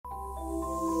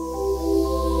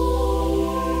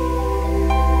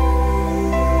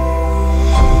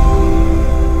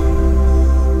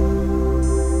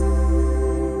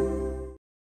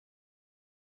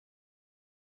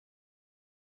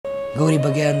ಗೌರಿ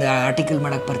ಬಗ್ಗೆ ಒಂದು ಆರ್ಟಿಕಲ್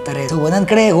ಮಾಡೋಕ್ಕೆ ಬರ್ತಾರೆ. ಸೊ ಒಂದೊಂದು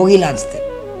ಕಡೆ ಹೋಗಿಲ್ಲ ಅನಿಸುತ್ತೆ.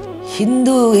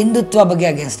 ಹಿಂದುತ್ವ ಬಗ್ಗೆ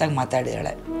ಅಗೇನ್ಸ್ಟಾಗಿ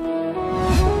ಮಾತಾಡಿದಾಳೆ.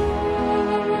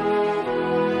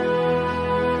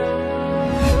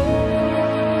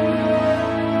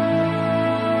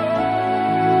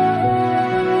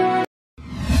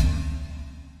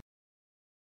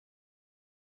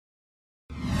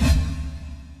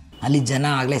 ಅಲ್ಲಿ ಜನ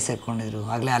ಆಗಲೇ ಸೇರ್ಕೊಂಡಿದ್ರು,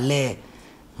 ಆಗಲೇ ಅಲ್ಲೇ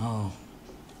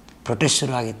ಪ್ರೊಟೆಸ್ಟ್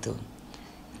ಶುರು ಆಗಿತ್ತು.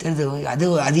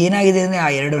 ಅದು ಏನಾಗಿದೆ ಅಂದರೆ ಆ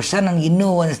 2 ವರ್ಷ ನನಗೆ ಇನ್ನೂ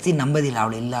ಒಂದ್ಸತಿ ನಂಬೋದಿಲ್ಲ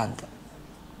ಅವಳು ಇಲ್ಲ ಅಂತ,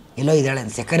 ಎಲ್ಲೋ ಇದ್ದಾಳೆ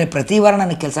ಅಂತ. ಯಾಕಂದರೆ ಪ್ರತಿ ವಾರ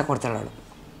ನನಗೆ ಕೆಲಸ ಕೊಡ್ತಾಳೆ ಅವಳು.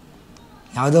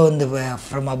 ಯಾವುದೋ ಒಂದು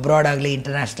ಫ್ರಮ್ ಅಬ್ರಾಡ್ ಆಗಲಿ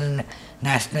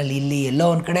ನ್ಯಾಷನಲ್ ಇಲ್ಲಿ ಎಲ್ಲೋ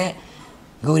ಒಂದು ಕಡೆ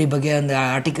ಗೌರಿ ಬಗ್ಗೆ ಒಂದು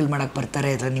ಆರ್ಟಿಕಲ್ ಮಾಡೋಕ್ಕೆ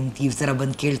ಬರ್ತಾರೆ, ಅಥವಾ ನಿಮ್ಮ ಈ ಥರ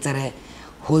ಬಂದು ಕೇಳ್ತಾರೆ.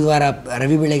 ಹೋದ ವಾರ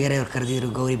ರವಿ ಬೆಳಗೆರೆ ಅವ್ರು ಕರೆದಿದ್ರು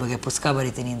ಗೌರಿ ಬಗ್ಗೆ ಪುಸ್ತಕ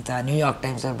ಬರಿತೀನಿ ಅಂತ. ನ್ಯೂಯಾರ್ಕ್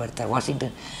ಟೈಮ್ಸ್ ಅವ್ರು ಬರ್ತಾರೆ,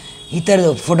 ವಾಷಿಂಗ್ಟನ್, ಈ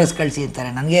ಥರದ್ದು ಫೋಟೋಸ್ ಕಳಿಸಿ ಅಂತಾರೆ.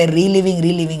 ನನಗೆ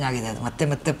ರೀಲಿವಿಂಗ್ ಆಗಿದೆ ಅದು,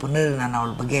 ಮತ್ತೆ ಪುನರ್ ನಾನು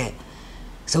ಅವಳ ಬಗ್ಗೆ.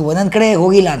 ಸೊ ಒಂದೊಂದು ಕಡೆ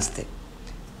ಹೋಗಿಲ್ಲ ಅನಿಸುತ್ತೆ.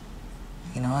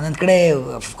 ಒಂದೊಂದು ಕಡೆ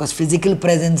of course physical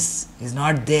presence is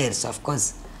not there. So of course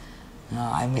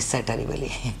I miss that terribly.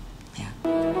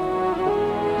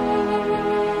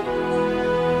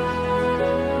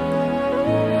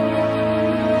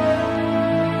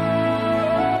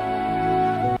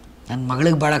 ನನ್ನ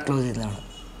ಮಗಳಿಗೆ ಭಾಳ ಕ್ಲೋಸ್ ಇದ್ದ ಅವಳು,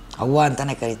 ಅವ್ವ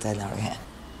ಅಂತಲೇ ಕರೀತಾ ಇದ್ದ ಅವಳಿಗೆ.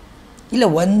 ಇಲ್ಲ,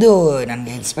 ಒಂದು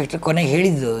ನನಗೆ ಇನ್ಸ್ಪೆಕ್ಟರ್ ಕೊನೆಗೆ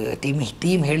ಹೇಳಿದ್ದು,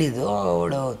 ಟೀಮ್ ಹೇಳಿದ್ದು,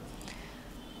 ಅವಳು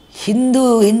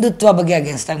ಹಿಂದುತ್ವ ಬಗ್ಗೆ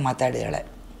ಅಗೇನ್ಸ್ಟಾಗಿ ಮಾತಾಡಿದಾಳೆ.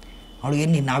 ಅವಳಿಗೆ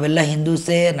ನಾವೆಲ್ಲ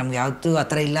ಹಿಂದೂಸೇ, ನಮ್ಗೆ ಯಾವತ್ತೂ ಆ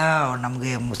ಥರ ಇಲ್ಲ,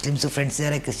 ನಮಗೆ ಮುಸ್ಲಿಮ್ಸು ಫ್ರೆಂಡ್ಸ್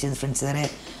ಇದ್ದಾರೆ, ಕ್ರಿಶ್ಚಿಯನ್ಸ್ ಫ್ರೆಂಡ್ಸ್ ಇದ್ದಾರೆ,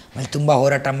 ಆಮೇಲೆ ತುಂಬ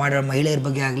ಹೋರಾಟ ಮಾಡೋ ಮಹಿಳೆಯರ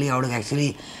ಬಗ್ಗೆ ಆಗಲಿ, ಅವಳಿಗೆ ಆ್ಯಕ್ಚುಲಿ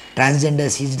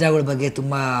ಟ್ರಾನ್ಸ್ಜೆಂಡರ್ಸ್ ಹಿಜ್ಡಾಗಳ ಬಗ್ಗೆ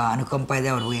ತುಂಬ ಅನುಕಂಪ ಇದೆ.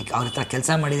 ಅವ್ರ ಹತ್ರ ಕೆಲಸ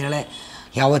ಮಾಡಿದ್ದಾಳೆ.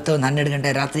 ಯಾವತ್ತೋ ಒಂದು 12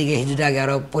 ಗಂಟೆ ರಾತ್ರಿಗೆ ಹಿಜ್ಡಾಗಿ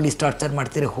ಯಾರೋ ಪೊಲೀಸ್ ಟಾರ್ಚರ್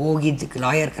ಮಾಡ್ತಾರೆ, ಹೋಗಿ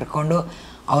ಲಾಯರ್ ಕರ್ಕೊಂಡು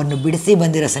ಅವ್ರನ್ನ ಬಿಡಿಸಿ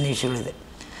ಬಂದಿರೋ ಸನ್ನಿವೇಶಗಳಿದೆ.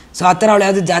 ಸೊ ಆ ಥರ ಅವಳು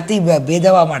ಯಾವುದೂ ಜಾತಿ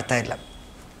ಭೇದವ ಮಾಡ್ತಾಯಿಲ್ಲ.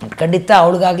 ಖಂಡಿತ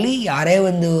ಅವಳಿಗಾಗಲಿ ಯಾರೇ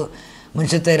ಒಂದು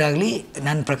ಮನುಷ್ಯತ್ವರಾಗಲಿ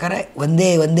ನನ್ನ ಪ್ರಕಾರ ಒಂದೇ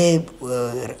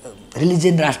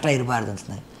ರಿಲಿಜನ್ ರಾಷ್ಟ್ರ ಇರಬಾರ್ದು ಅಂತ.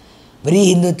 ನನಗೆ ಬರೀ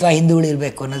ಹಿಂದೂಗಳು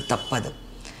ಇರಬೇಕು ಅನ್ನೋದು ತಪ್ಪದು.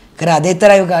 ಯಾಕಂದರೆ ಅದೇ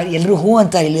ಥರ ಇವಾಗ ಎಲ್ಲರೂ ಹೂ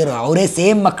ಅಂತಾರೆ, ಇಲ್ಲಿರೋ ಅವರೇ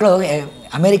ಸೇಮ್ ಮಕ್ಕಳು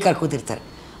ಅಮೇರಿಕಾಗೆ ಕೂತಿರ್ತಾರೆ.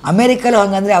 ಅಮೇರಿಕಲ್ಲೂ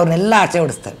ಹಂಗಂದರೆ ಅವ್ರನ್ನೆಲ್ಲ ಆಚೆ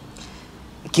ಓಡಿಸ್ತಾರೆ.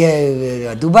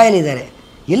 ದುಬೈಲಿದ್ದಾರೆ,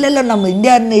 ಎಲ್ಲೆಲ್ಲೋ ನಮ್ಮ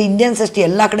ಇಂಡಿಯನ್ಸ್ ಅಷ್ಟು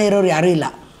ಎಲ್ಲ ಕಡೆ ಇರೋರು ಯಾರೂ ಇಲ್ಲ.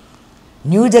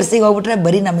 ನ್ಯೂ ಜರ್ಸಿಗೆ ಹೋಗ್ಬಿಟ್ರೆ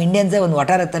ಬರೀ ನಮ್ಮ ಇಂಡಿಯನ್ಸೇ ಒಂದು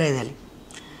ವಟಾರ ಥರ ಇದೆ ಅಲ್ಲಿ.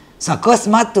 ಸೊ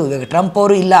ಅಕಸ್ಮಾತ್ ಇವಾಗ ಟ್ರಂಪ್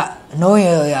ಅವರು ಇಲ್ಲ,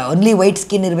 ಓನ್ಲಿ ವೈಟ್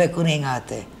ಸ್ಕಿನ್ ಇರಬೇಕು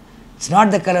ಹೆಂಗಾಗುತ್ತೆ. It's not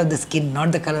the colour of the skin,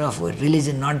 not the colour of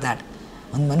religion, not that.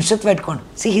 ಒಂದು ಮನುಷ್ಯತ್ವ ಇಟ್ಕೊಂಡು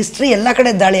ಹಿಸ್ಟ್ರಿ ಎಲ್ಲ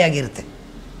ಕಡೆ ದಾಳಿಯಾಗಿರುತ್ತೆ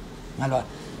ಅಲ್ವಾ.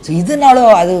 ಸೊ ಇದನ್ನು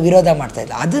ಅದು ವಿರೋಧ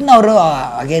ಮಾಡ್ತಾಯಿಲ್ಲ. ಅದನ್ನು ಅವರು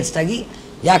ಅಗೇನ್ಸ್ಟಾಗಿ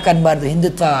ಯಾಕೆ ಅನ್ಬಾರ್ದು,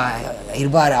 ಹಿಂದುತ್ವ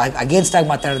ಇರಬಾರ್ದು, ಅಗೇನ್ಸ್ಟಾಗಿ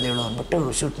ಮಾತಾಡೋದು ಹೇಳು ಅಂದ್ಬಿಟ್ಟು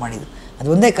ಶೂಟ್ ಮಾಡಿದ್ದು. ಅದು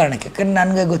ಒಂದೇ ಕಾರಣಕ್ಕೆ. ಯಾಕಂದ್ರೆ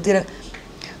ನನಗೆ ಗೊತ್ತಿರೋ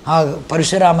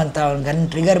ಪರಶುರಾಮ್ ಅಂತ ಅವ್ನಿಗೆ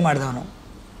ಟ್ರಿಗರ್ ಮಾಡಿದವನು,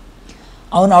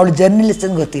 ಅವಳು ಜರ್ನಲಿಸ್ಟ್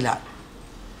ಅಂತ ಗೊತ್ತಿಲ್ಲ,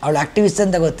 ಅವಳು ಆ್ಯಕ್ಟಿವಿಸ್ಟ್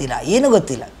ಅಂತ ಗೊತ್ತಿಲ್ಲ, ಏನೂ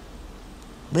ಗೊತ್ತಿಲ್ಲ.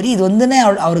 ಬರೀ ಇದೊಂದನ್ನೇ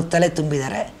ಅವ್ರಿಗೆ ತಲೆ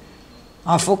ತುಂಬಿದ್ದಾರೆ.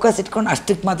 ಆ ಫೋಕಸ್ ಇಟ್ಕೊಂಡು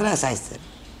ಅಷ್ಟಕ್ಕೆ ಮಾತ್ರ ಸಾಯಿಸ್ತಾರೆ.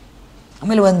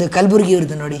 ಆಮೇಲೆ ಒಂದು ಕಲಬುರ್ಗಿ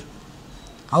ಇವ್ರದ್ದು ನೋಡಿ,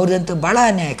 ಅವ್ರದ್ದಂತೂ ಭಾಳ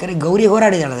ಅನ್ಯಾಯ. ಯಾಕಂದರೆ ಗೌರಿ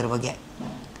ಹೋರಾಡಿದಾಳೆ ಅದ್ರ ಬಗ್ಗೆ.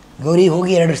 ಗೌರಿ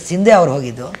ಹೋಗಿ 2 ವರ್ಷ ಹಿಂದೆ ಅವ್ರು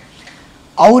ಹೋಗಿದ್ದು.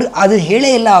 ಅವ್ರು ಅದು ಹೇಳೇ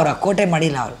ಇಲ್ಲ, ಅವ್ರು ಆ ಕೋಟೆ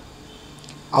ಮಾಡಿಲ್ಲ.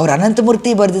 ಅವ್ರು ಅನಂತಮೂರ್ತಿ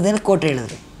ಬರೆದಿದ್ದೇನೆ ಕೋಟೆ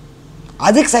ಹೇಳಿದ್ರು,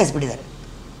 ಅದಕ್ಕೆ ಸಾಯಿಸ್ಬಿಟ್ಟಿದ್ದಾರೆ.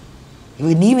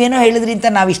 ಇವಾಗ ನೀವೇನೋ ಹೇಳಿದ್ರಿ ಅಂತ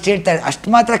ನಾವು ಇಷ್ಟು ಹೇಳ್ತಾ ಇದ್ದೀವಿ, ಅಷ್ಟು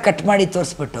ಮಾತ್ರ ಕಟ್ ಮಾಡಿ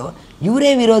ತೋರಿಸ್ಬಿಟ್ಟು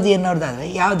ಇವರೇ ವಿರೋಧಿ ಅನ್ನೋರ್ದಾದರೆ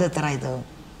ಯಾವುದೇ ಥರ ಇದು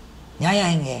ನ್ಯಾಯ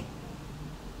ಹೆಂಗೆ?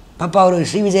 ಪಾಪ ಅವರು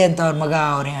ಶ್ರೀ ವಿಜಯ್ ಅಂತ ಅವ್ರ ಮಗ,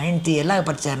 ಅವ್ರ ಹೆಂಡತಿ ಎಲ್ಲ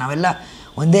ಪರಿಚಯ, ನಾವೆಲ್ಲ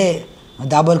ಒಂದೇ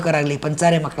ದಾಬೋಲ್ಕರ್ ಆಗಲಿ,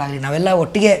 ಪಂಚಾರೆ ಮಕ್ಕಳಾಗಲಿ, ನಾವೆಲ್ಲ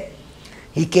ಒಟ್ಟಿಗೆ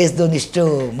ಈ ಕೇಸ್ದು ಒಂದಿಷ್ಟು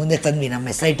ಮುಂದೆ ತಂದ್ವಿ.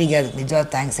 ನಮ್ಮ SITಗೆ ಅದಕ್ಕೆ ನಿಜವಾದ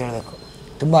ಥ್ಯಾಂಕ್ಸ್ ಹೇಳಬೇಕು.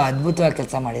 ತುಂಬ ಅದ್ಭುತವಾಗಿ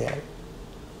ಕೆಲಸ ಮಾಡಿದ್ದಾರೆ.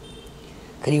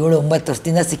 ಕರಿ 7-9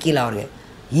 ವರ್ಷದಿಂದ ಸಿಕ್ಕಿಲ್ಲ ಅವ್ರಿಗೆ.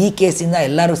 ಈ ಕೇಸಿಂದ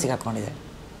ಎಲ್ಲರೂ ಸಿಕ್ಕಾಕೊಂಡಿದ್ದಾರೆ.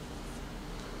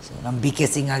 ಸೊ ನಮ್ಮ BK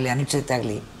ಸಿಂಗ್ ಆಗಲಿ, ಅನುಚಿತ್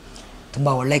ಆಗಲಿ ತುಂಬ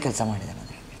ಒಳ್ಳೆಯ ಕೆಲಸ ಮಾಡಿದ್ದಾರೆ.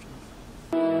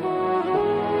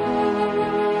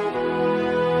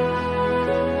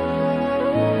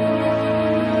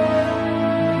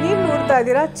 ನೀವು ನೋಡ್ತಾ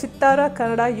ಇದ್ದೀರಾ ಚಿತ್ತಾರ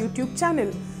Kannada YouTube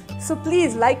channel. So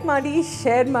please like ಮಾಡಿ,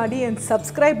 ಶೇರ್ ಮಾಡಿ ಆ್ಯಂಡ್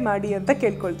ಸಬ್ಸ್ಕ್ರೈಬ್ ಮಾಡಿ ಅಂತ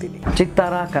ಕೇಳ್ಕೊಳ್ತೀನಿ.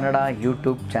 ಚಿತ್ತಾರ ಕನ್ನಡ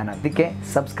ಯೂಟ್ಯೂಬ್ ಚಾನಲ್, ಅದಕ್ಕೆ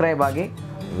ಸಬ್ಸ್ಕ್ರೈಬ್ ಆಗಿ,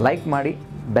 ಲೈಕ್ ಮಾಡಿ,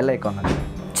 ಬೆಲ್ ಐಕಾನ್ ಅಲ್ಲಿ.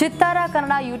 ಚಿತ್ತಾರ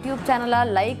ಕನ್ನಡ ಯೂಟ್ಯೂಬ್ ಚಾನಲ್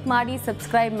ಲೈಕ್ ಮಾಡಿ,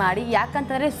 ಸಬ್ಸ್ಕ್ರೈಬ್ ಮಾಡಿ.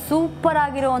 ಯಾಕಂತಂದರೆ ಸೂಪರ್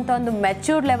ಆಗಿರುವಂಥ ಒಂದು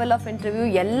ಮೆಚ್ಯೂರ್ಡ್ ಲೆವೆಲ್ ಆಫ್ ಇಂಟರ್ವ್ಯೂ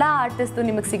ಎಲ್ಲ ಆರ್ಟಿಸ್ಟು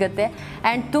ನಿಮಗೆ ಸಿಗುತ್ತೆ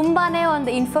ಆ್ಯಂಡ್ ತುಂಬಾ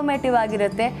ಒಂದು ಇನ್ಫಾರ್ಮೇಟಿವ್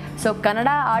ಆಗಿರುತ್ತೆ. So Kannada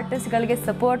ಆರ್ಟಿಸ್ಟ್ಗಳಿಗೆ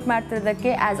support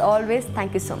ಮಾಡ್ತಿರೋದಕ್ಕೆ as always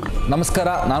thank you so much. ನಮಸ್ಕಾರ,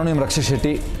 ನಾನು ನಿಮ್ಮ ರಕ್ಷಿತ್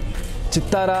ಶೆಟ್ಟಿ.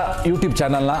 ಚಿತ್ತಾರ ಯೂಟ್ಯೂಬ್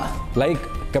ಚಾನಲ್ನ ಲೈಕ್,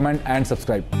 ಕಮೆಂಟ್ ಆ್ಯಂಡ್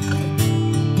ಸಬ್ಸ್ಕ್ರೈಬ್.